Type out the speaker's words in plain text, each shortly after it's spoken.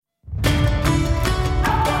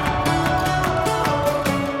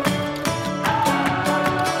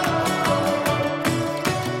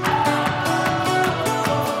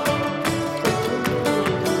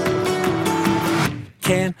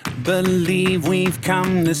believe we've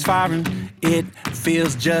come this far and it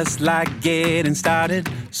feels just like getting started.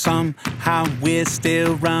 Somehow we're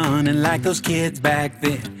still running like those kids back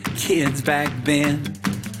then.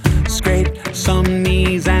 Scrape some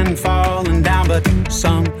knees and falling down, but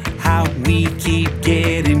somehow we keep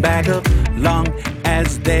getting back up. Long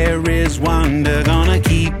as there is wonder, gonna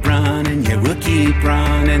keep running, yeah, we'll keep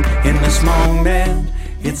running. In this moment,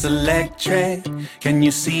 it's electric. Can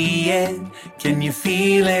you see it? Can you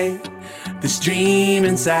feel it? This dream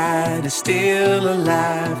inside is still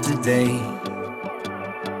alive today.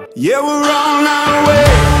 Yeah, we're on our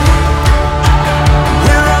way.